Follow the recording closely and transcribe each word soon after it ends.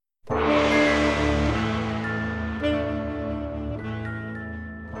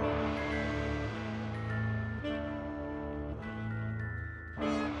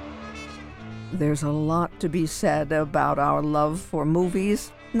There's a lot to be said about our love for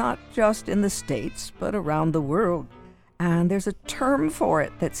movies, not just in the States, but around the world. And there's a term for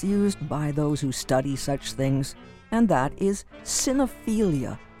it that's used by those who study such things, and that is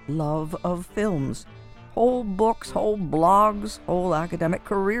cinephilia, love of films. Whole books, whole blogs, whole academic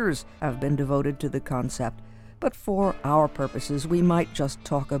careers have been devoted to the concept. But for our purposes, we might just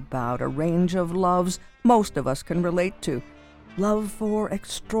talk about a range of loves most of us can relate to. Love for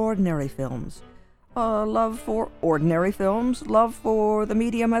extraordinary films, love for ordinary films, love for the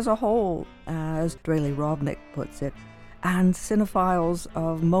medium as a whole, as Draley Robnick puts it. And cinephiles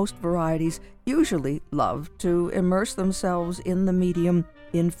of most varieties usually love to immerse themselves in the medium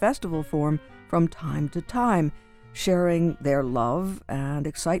in festival form from time to time, sharing their love and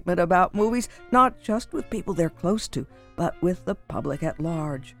excitement about movies, not just with people they're close to, but with the public at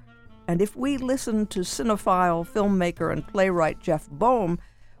large. And if we listen to cinephile, filmmaker, and playwright Jeff Boehm,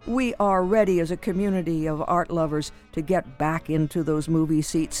 we are ready as a community of art lovers to get back into those movie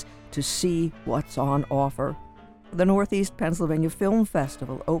seats to see what's on offer. The Northeast Pennsylvania Film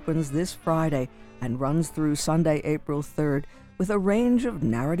Festival opens this Friday and runs through Sunday, April 3rd, with a range of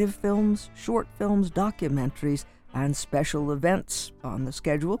narrative films, short films, documentaries, and special events on the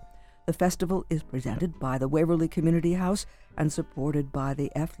schedule. The festival is presented by the Waverly Community House and supported by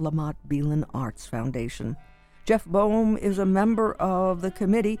the F. Lamont Beelan Arts Foundation. Jeff Boehm is a member of the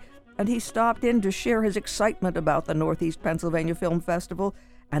committee, and he stopped in to share his excitement about the Northeast Pennsylvania Film Festival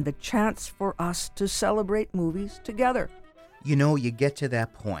and the chance for us to celebrate movies together. You know, you get to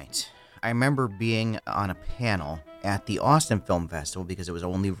that point. I remember being on a panel at the Austin Film Festival, because it was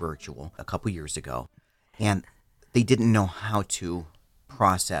only virtual, a couple years ago, and they didn't know how to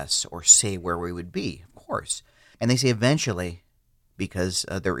process or say where we would be, of course. And they say eventually, because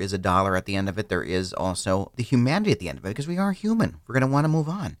there is a dollar at the end of it, there is also the humanity at the end of it, because we are human. We're going to want to move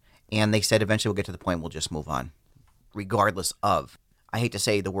on. And they said eventually we'll get to the point we'll just move on, regardless of, I hate to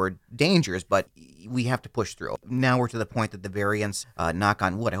say the word dangers, but we have to push through. Now we're to the point that the variants, knock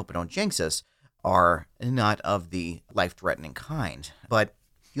on wood, I hope I don't jinx us, are not of the life-threatening kind. But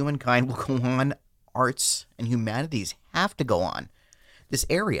humankind will go on. Arts and humanities have to go on. This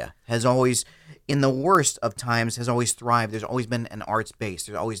area has always, in the worst of times, has always thrived. There's always been an arts base.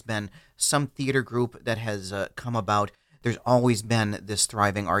 There's always been some theater group that has come about. There's always been this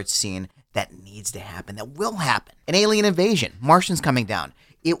thriving arts scene that needs to happen, that will happen. An alien invasion, Martians coming down,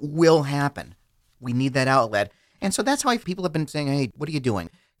 it will happen. We need that outlet. And so that's why people have been saying, hey, what are you doing?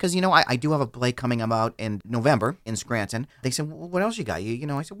 Because, you know, I do have a play coming out in November in Scranton. They said, well, what else you got?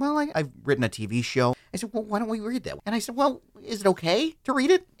 I said, well, I've written a TV show. I said, well, why don't we read that? And I said, well, is it okay to read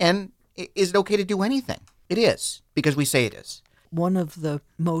it? And is it okay to do anything? It is, because we say it is. One of the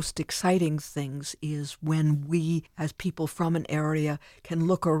most exciting things is when we, as people from an area, can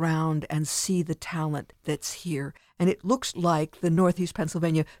look around and see the talent that's here. And it looks like the Northeast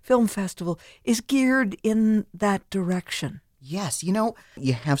Pennsylvania Film Festival is geared in that direction. Yes, you know,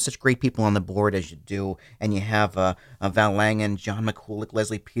 you have such great people on the board as you do, and you have Val Langen, John McCulloch,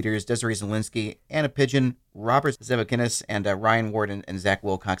 Leslie Peters, Desiree Zielinski, Anna Pigeon, Robert Zevakinis, and Ryan Ward and Zach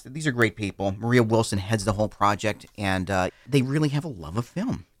Wilcox. These are great people. Maria Wilson heads the whole project, and they really have a love of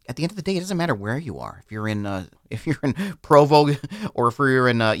film. At the end of the day, it doesn't matter where you are. If you're in Provo or if you're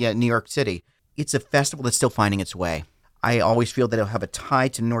in New York City, it's a festival that's still finding its way. I always feel that it'll have a tie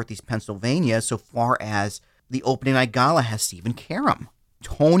to Northeast Pennsylvania so far as the opening night gala has Stephen Karam.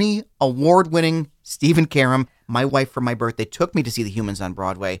 Tony award-winning Stephen Karam. My wife, for my birthday, took me to see The Humans on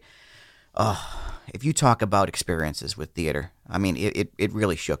Broadway. If you talk about experiences with theater, I mean, it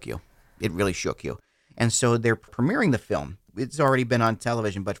really shook you. It really shook you. And so they're premiering the film. It's already been on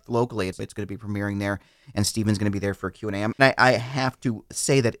television, but locally it's going to be premiering there, and Stephen's going to be there for a Q&A. And I have to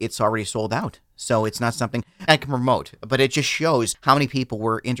say that it's already sold out. So it's not something I can promote, but it just shows how many people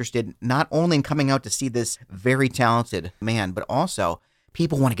were interested not only in coming out to see this very talented man, but also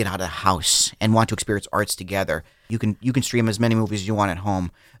people want to get out of the house and want to experience arts together. You can stream as many movies as you want at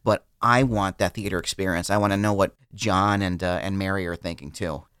home, but I want that theater experience. I want to know what John and Mary are thinking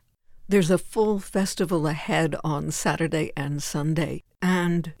too. There's a full festival ahead on Saturday and Sunday.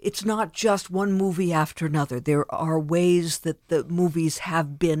 And it's not just one movie after another. There are ways that the movies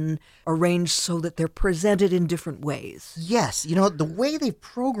have been arranged so that they're presented in different ways. Yes. You know, the way they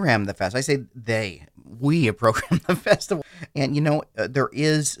program the festival, I say we have programmed the festival. And, you know, there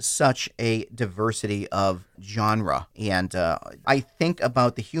is such a diversity of genre. And I think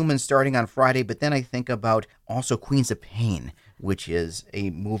about The Humans starting on Friday, but then I think about also Queens of Pain, which is a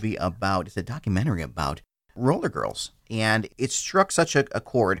movie it's a documentary about roller girls. And it struck such a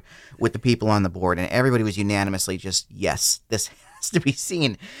chord with the people on the board, and everybody was unanimously just, yes, this has to be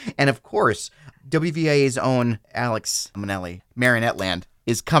seen. And of course, WVIA's own Alex Manelli, Marinette Land,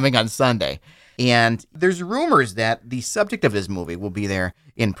 is coming on Sunday. And there's rumors that the subject of this movie will be there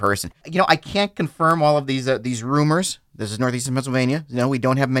in person. I can't confirm all of these rumors. This is Northeastern Pennsylvania. We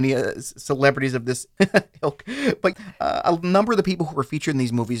don't have many celebrities of this ilk. But a number of the people who were featured in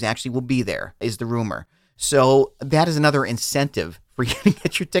these movies actually will be there, is the rumor. So that is another incentive for you to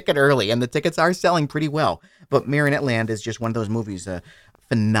get your ticket early. And the tickets are selling pretty well. But Marinette Land is just one of those movies,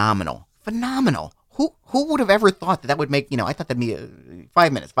 phenomenal. Who would have ever thought that would make, I thought that'd be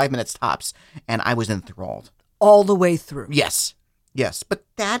 5 minutes tops. And I was enthralled. All the way through. Yes. But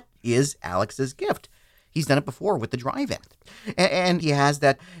that is Alex's gift. He's done it before with the drive-in. And he has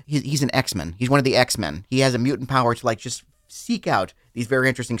that, he's an X-Men. He's one of the X-Men. He has a mutant power to just seek out these very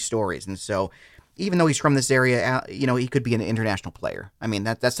interesting stories. And so even though he's from this area, he could be an international player. I mean,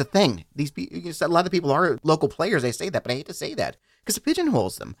 that's the thing. A lot of people are local players. They say that, but I hate to say that because it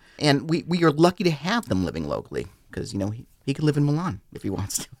pigeonholes them. And we are lucky to have them living locally because, he could live in Milan if he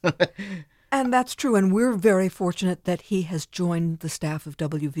wants to. And that's true. And we're very fortunate that he has joined the staff of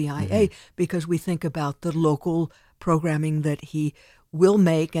WVIA because we think about the local programming that he will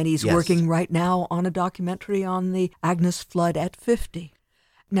make. And he's working right now on a documentary on the Agnes Flood at 50.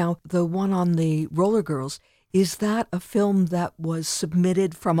 Now, the one on the Roller Girls, is that a film that was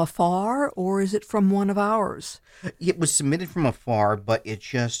submitted from afar or is it from one of ours? It was submitted from afar, but it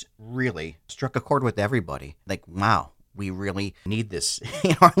just really struck a chord with everybody. Wow. We really need this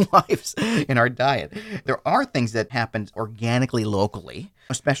in our lives, in our diet. There are things that happened organically locally,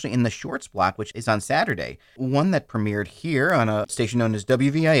 especially in the Shorts block, which is on Saturday. One that premiered here on a station known as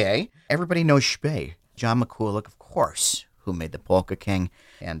WVIA. Everybody knows Spey. John McCulloch, of course, who made The Polka King,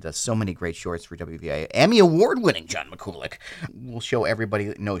 and so many great shorts for WVIA. Emmy Award-winning John McCulloch will show everybody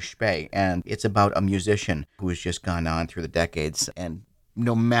that knows Spey. And it's about a musician who has just gone on through the decades and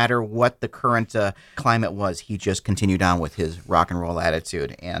no matter what the current climate was, he just continued on with his rock and roll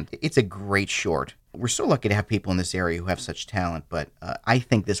attitude. And it's a great short. We're so lucky to have people in this area who have such talent, but I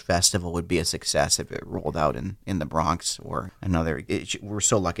think this festival would be a success if it rolled out in the Bronx or another. We're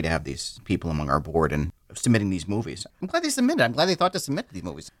so lucky to have these people among our board and submitting these movies. I'm glad they submitted. I'm glad they thought to submit these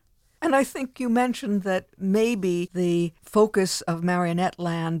movies. And I think you mentioned that maybe the focus of Marinette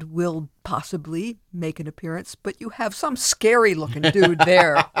Land will possibly make an appearance, but you have some scary-looking dude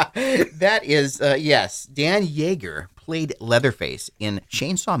there. That is, yes. Dan Yeager played Leatherface in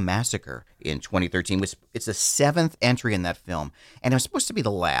Chainsaw Massacre in 2013. It's the 7th entry in that film, and it was supposed to be the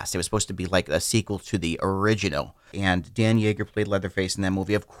last. It was supposed to be like a sequel to the original. And Dan Yeager played Leatherface in that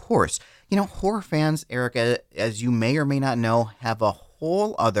movie. Of course, horror fans, Erica, as you may or may not know, have a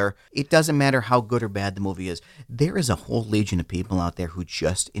whole other, it doesn't matter how good or bad the movie is, there is a whole legion of people out there who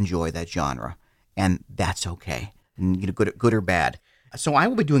just enjoy that genre, and that's okay, good or bad. So I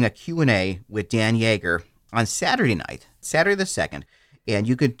will be doing a Q&A with Dan Yeager on Saturday night, Saturday the 2nd, and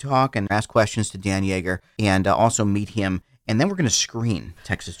you could talk and ask questions to Dan Yeager and also meet him, and then we're going to screen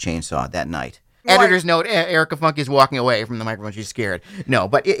Texas Chainsaw that night. Right. Editor's note, Erica Funke is walking away from the microphone. She's scared. No,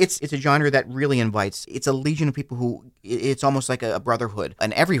 but it's a genre that really invites, it's a legion of people who, it's almost like a brotherhood,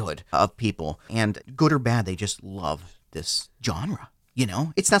 an everyhood of people. And good or bad, they just love this genre.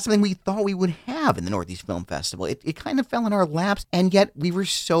 It's not something we thought we would have in the Northeast Film Festival. It kind of fell in our laps, and yet we were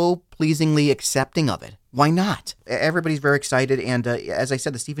so pleasingly accepting of it. Why not? Everybody's very excited, and as I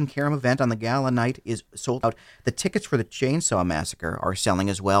said, the Stephen Karam event on the gala night is sold out. The tickets for the Chainsaw Massacre are selling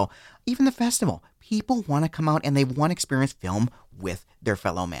as well. Even the festival. People want to come out, and they want to experience film with their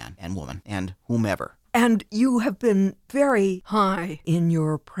fellow man and woman and whomever. And you have been very high in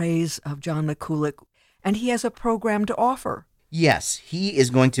your praise of John McCulloch, and he has a program to offer. Yes, he is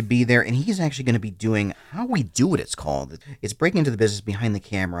going to be there, and he's actually going to be doing How We Do It, it's called. It's breaking into the business behind the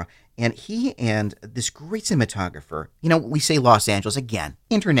camera, and he and this great cinematographer, we say Los Angeles, again,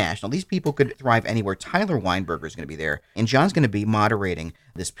 international. These people could thrive anywhere. Tyler Weinberger is going to be there, and John's going to be moderating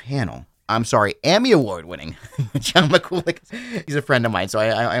this panel. I'm sorry, Emmy Award-winning John McCulloch. He's a friend of mine, so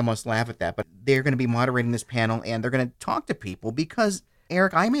I almost laugh at that. But they're going to be moderating this panel, and they're going to talk to people because,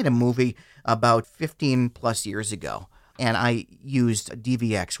 Eric, I made a movie about 15-plus years ago, and I used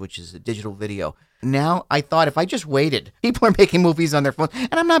DVX, which is a digital video. Now, I thought if I just waited, people are making movies on their phone,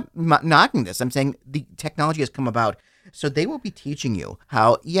 and I'm not knocking this. I'm saying the technology has come about. So they will be teaching you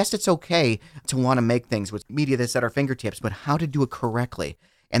how, yes, it's okay to want to make things with media that's at our fingertips, but how to do it correctly.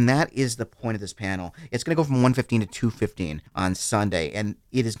 And that is the point of this panel. It's going to go from 1:15 to 2:15 on Sunday, and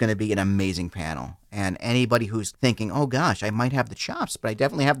it is going to be an amazing panel. And anybody who's thinking, oh gosh, I might have the chops, but I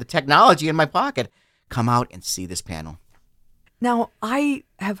definitely have the technology in my pocket, come out and see this panel. Now, I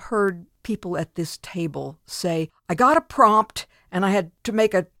have heard people at this table say, I got a prompt, and I had to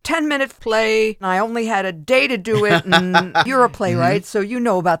make a 10-minute play, and I only had a day to do it, and you're a playwright, so you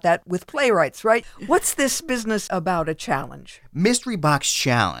know about that with playwrights, right? What's this business about a challenge? Mystery Box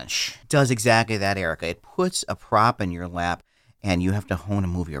Challenge does exactly that, Erica. It puts a prop in your lap, and you have to hone a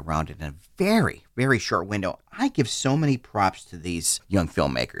movie around it in a very, very short window. I give so many props to these young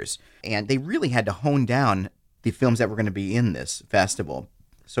filmmakers, and they really had to hone down the films that were going to be in this festival.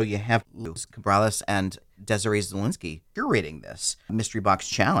 So you have Luis Cabrales and Desiree Zielinski curating this Mystery Box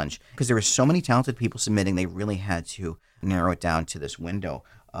Challenge because there were so many talented people submitting. They really had to narrow it down to this window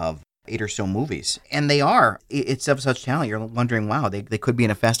of 8 or so movies. And they are. It's of such talent. You're wondering, wow, they could be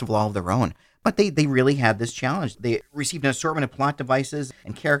in a festival all of their own. But they really had this challenge. They received an assortment of plot devices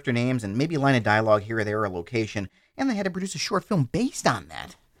and character names and maybe a line of dialogue here or there or a location. And they had to produce a short film based on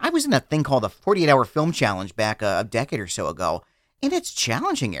that. I was in a thing called the 48-Hour Film Challenge back a decade or so ago. And it's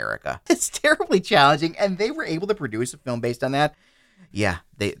challenging, Erica. It's terribly challenging. And they were able to produce a film based on that. Yeah,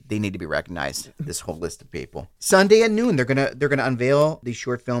 they need to be recognized, this whole list of people. Sunday at noon, they're gonna unveil these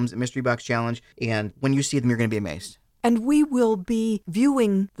short films at Mystery Box Challenge. And when you see them, you're going to be amazed. And we will be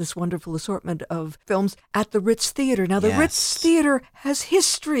viewing this wonderful assortment of films at the Ritz Theater. Now, the Ritz Theater has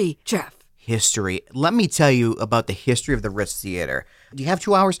history, Jeff. History. Let me tell you about the history of the Ritz Theater. Do you have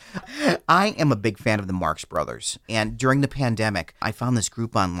 2 hours? I am a big fan of the Marx Brothers. And during the pandemic, I found this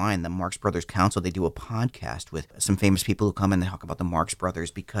group online, the Marx Brothers Council. They do a podcast with some famous people who come in and talk about the Marx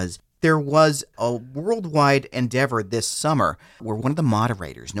Brothers because there was a worldwide endeavor this summer where one of the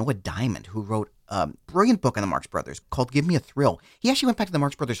moderators, Noah Diamond, who wrote a brilliant book on the Marx Brothers called Give Me a Thrill. He actually went back to the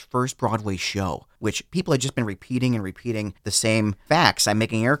Marx Brothers' first Broadway show, which people had just been repeating the same facts, I'm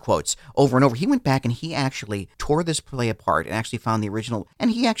making air quotes, over and over. He went back and he actually tore this play apart and actually found the original.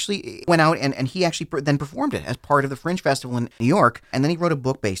 And he actually went out and he actually then performed it as part of the Fringe Festival in New York. And then he wrote a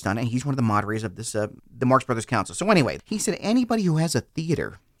book based on it. And he's one of the moderators of this, the Marx Brothers Council. So anyway, he said anybody who has a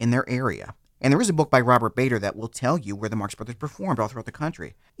theater in their area, and there is a book by Robert Bader that will tell you where the Marx Brothers performed all throughout the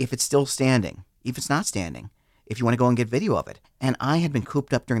country. If it's still standing, if it's not standing, if you want to go and get video of it. And I had been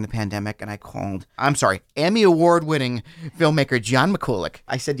cooped up during the pandemic, and I called, Emmy Award-winning filmmaker John McCulloch.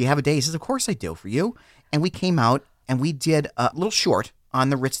 I said, do you have a day? He says, of course I do, for you. And we came out, and we did a little short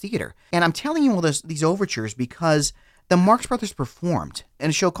on the Ritz Theater. And I'm telling you all these overtures because the Marx Brothers performed in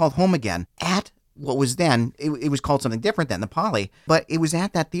a show called Home Again at what was then, it was called something different then, the Poly, but it was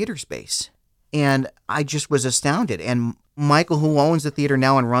at that theater space. And I just was astounded. And Michael, who owns the theater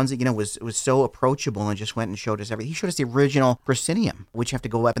now and runs it, was so approachable and just went and showed us everything. He showed us the original proscenium, which you have to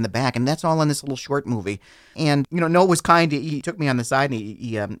go up in the back. And that's all in this little short movie. And, Noah was kind. He took me on the side and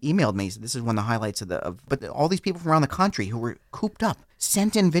he emailed me. He said, this is one of the highlights but all these people from around the country who were cooped up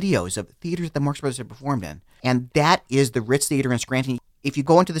sent in videos of theaters that the Marx Brothers had performed in. And that is the Ritz Theater in Scranton. If you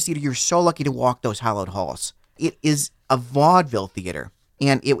go into the theater, you're so lucky to walk those hallowed halls. It is a vaudeville theater.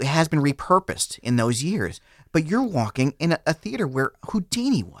 And it has been repurposed in those years. But you're walking in a theater where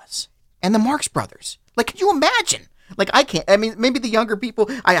Houdini was. And the Marx Brothers. Like, could you imagine? Like, I can't. I mean, maybe the younger people,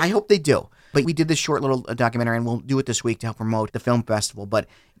 I hope they do. But we did this short little documentary, and we'll do it this week to help promote the film festival. But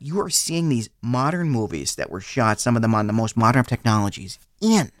you are seeing these modern movies that were shot, some of them on the most modern of technologies,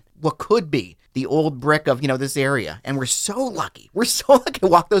 in what could be the old brick of, this area. And we're so lucky. We're so lucky to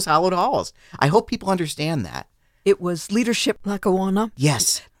walk those hallowed halls. I hope people understand that. It was Leadership Lackawanna.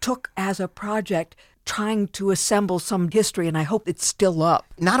 Yes. Took as a project trying to assemble some history, and I hope it's still up.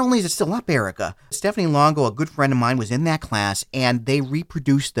 Not only is it still up, Erica, Stephanie Longo, a good friend of mine, was in that class, and they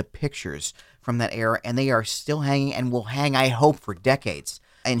reproduced the pictures from that era, and they are still hanging and will hang, I hope, for decades,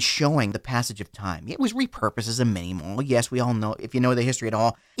 and showing the passage of time. It was repurposed as a mini mall. Yes, we all know, if you know the history at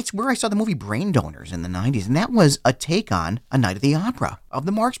all, it's where I saw the movie Brain Donors in the 90s, and that was a take on A Night at the Opera of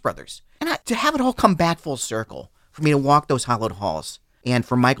the Marx Brothers. And to have it all come back full circle, for me to walk those hallowed halls, and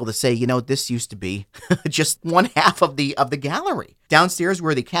for Michael to say, this used to be just one half of the gallery. Downstairs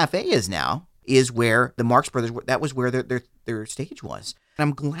where the cafe is now is where the Marx Brothers, that was where their stage was. And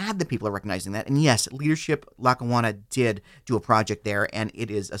I'm glad that people are recognizing that. And yes, Leadership Lackawanna did do a project there, and it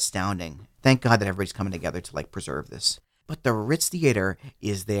is astounding. Thank God that everybody's coming together to preserve this. But the Ritz Theater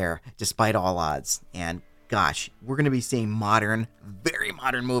is there despite all odds. And gosh, we're going to be seeing modern, very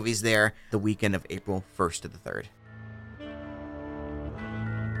modern movies there the weekend of April 1st to the 3rd.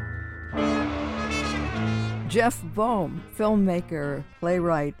 Jeff Boehm, filmmaker,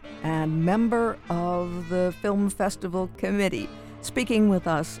 playwright, and member of the Film Festival Committee, speaking with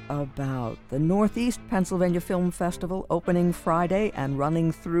us about the Northeast Pennsylvania Film Festival opening Friday and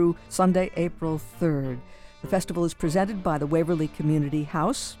running through Sunday, April 3rd. The festival is presented by the Waverly Community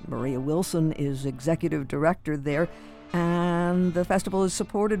House. Maria Wilson is executive director there, and the festival is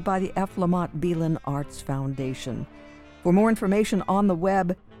supported by the F. Lamont Beelan Arts Foundation. For more information on the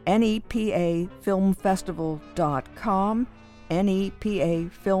web, nepafilmfestival.com,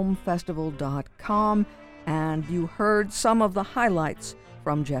 nepafilmfestival.com, and you heard some of the highlights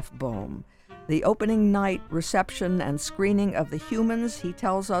from Jeff Boehm. The opening night reception and screening of The Humans, he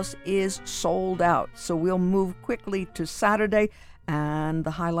tells us, is sold out. So we'll move quickly to Saturday, and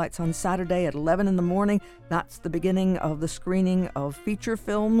the highlights on Saturday at 11 in the morning. That's the beginning of the screening of feature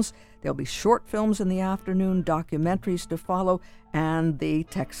films. There'll be short films in the afternoon, documentaries to follow, and the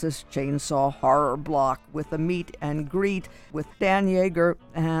Texas Chainsaw Horror Block with a meet and greet with Dan Yeager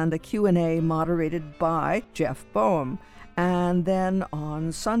and a Q&A moderated by Jeff Boehm. And then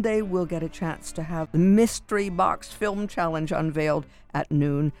on Sunday, we'll get a chance to have the Mystery Box Film Challenge unveiled at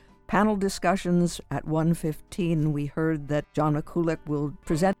noon. Panel discussions at 1:15. We heard that John McCulloch will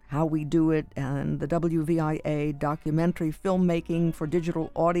present how we do it and the WVIA documentary filmmaking for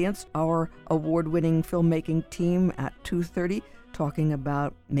digital audience, our award-winning filmmaking team at 2:30, talking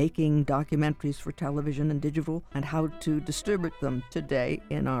about making documentaries for television and digital and how to distribute them today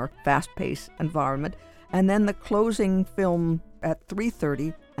in our fast-paced environment. And then the closing film at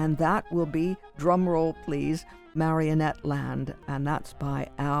 3:30, and that will be, drumroll please, Marionette Land, and that's by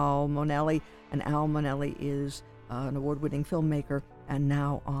Al Monelli. And Al Monelli is an award-winning filmmaker and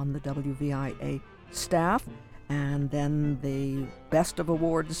now on the WVIA staff. And then the Best of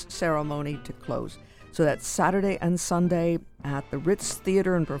Awards ceremony to close. So that's Saturday and Sunday at the Ritz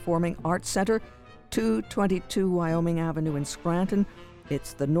Theater and Performing Arts Center, 222 Wyoming Avenue in Scranton.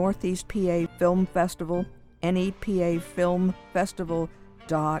 It's the Northeast PA Film Festival,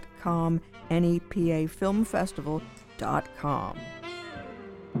 nepafilmfestival.com, nepafilmfestival.com.